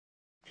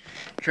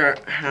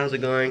Chat, how's it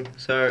going?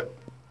 So,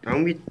 I'm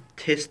gonna be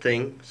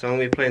testing. So I'm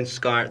gonna be playing the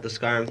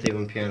Skyrim theme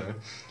on piano,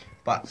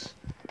 but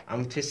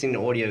I'm testing the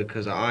audio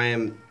because I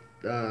am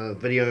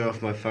videoing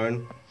off my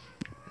phone.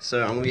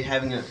 So I'm gonna be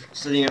having it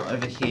sitting up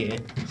over here,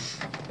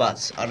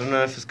 but I don't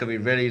know if it's gonna be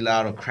really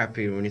loud or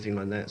crappy or anything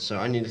like that. So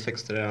I need to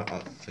fix it out.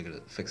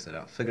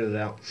 Figured it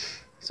out.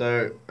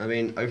 So I've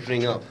been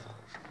opening up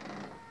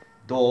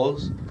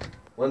doors,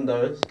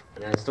 windows,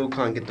 and I still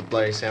can't get the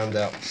bloody sound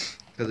out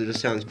because it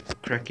just sounds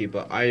cracky.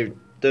 But I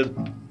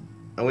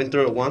went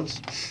through it once,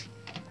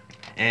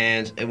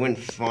 and it went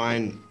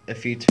fine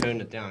if you turn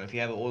it down. If you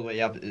have it all the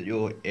way up,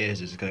 your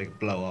ears are just gonna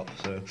blow up.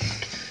 So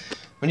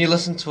when you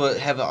listen to it,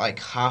 have it like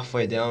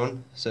halfway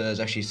down, so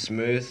it's actually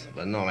smooth,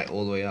 but not like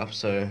all the way up.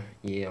 So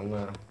yeah, I'm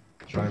gonna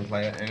try and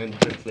play it, and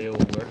hopefully it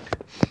will work.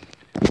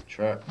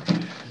 Try it.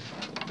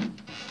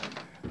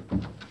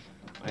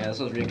 Oh, yeah, this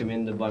was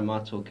recommended by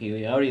Mato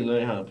Kiwi. I already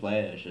learned how to play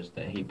it, it's just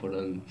that he put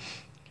in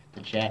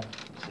the chat.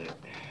 So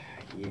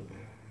yeah.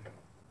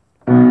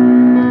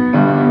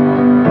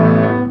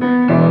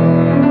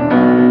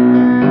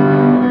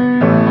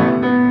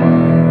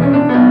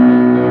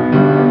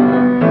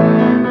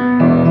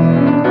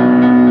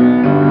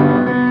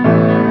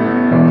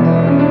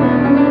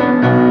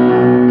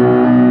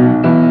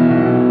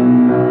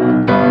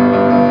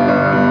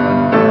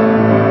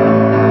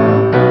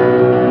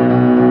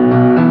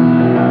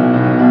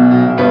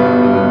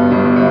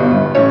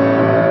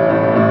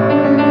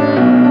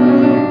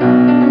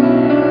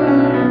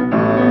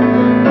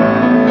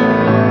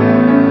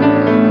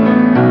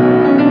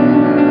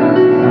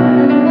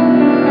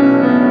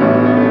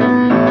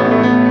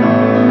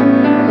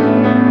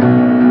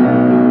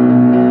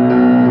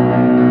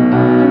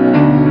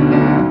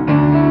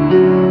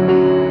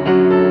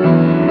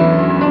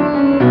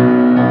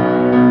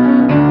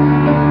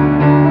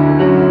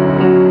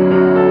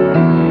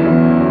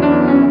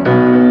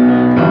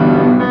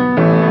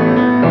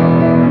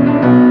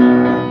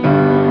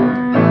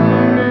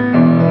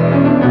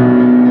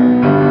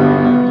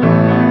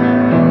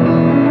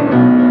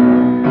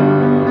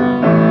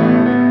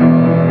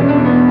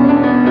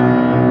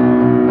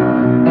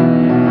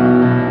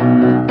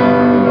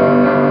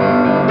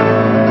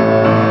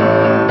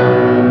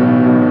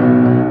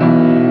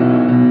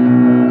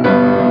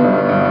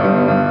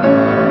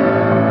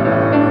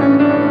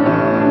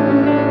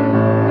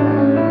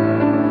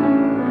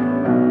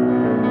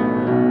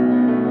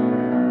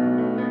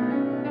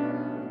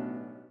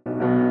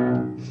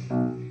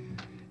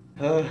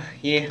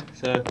 Yeah,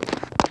 so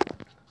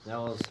that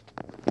was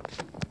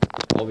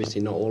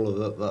obviously not all of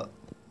it, but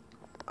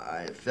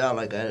I felt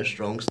like I had a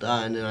strong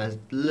start, and then I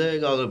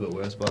got a little bit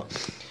worse.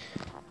 But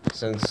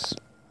since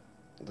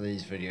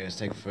these videos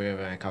take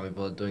forever and I can't be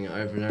bothered doing it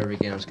over and over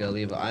again, I'm just gonna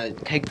leave it. I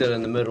kicked it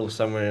in the middle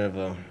somewhere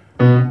over.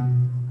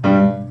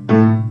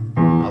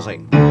 I was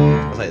like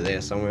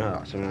there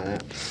somewhere, something like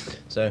that.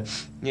 So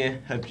yeah,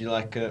 hope you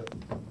like it.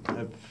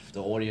 Hope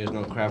the audio is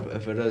not crap.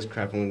 If it is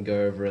crap, I'm gonna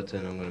go over it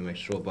and I'm gonna make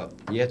sure. But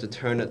you have to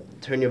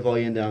turn your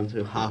volume down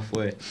to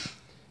halfway,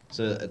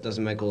 so it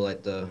doesn't make all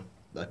like the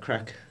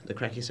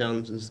cracky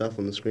sounds and stuff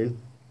on the screen.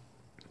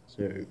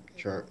 So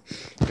sure,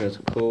 that's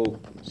cool.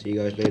 See you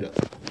guys later.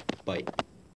 Bye.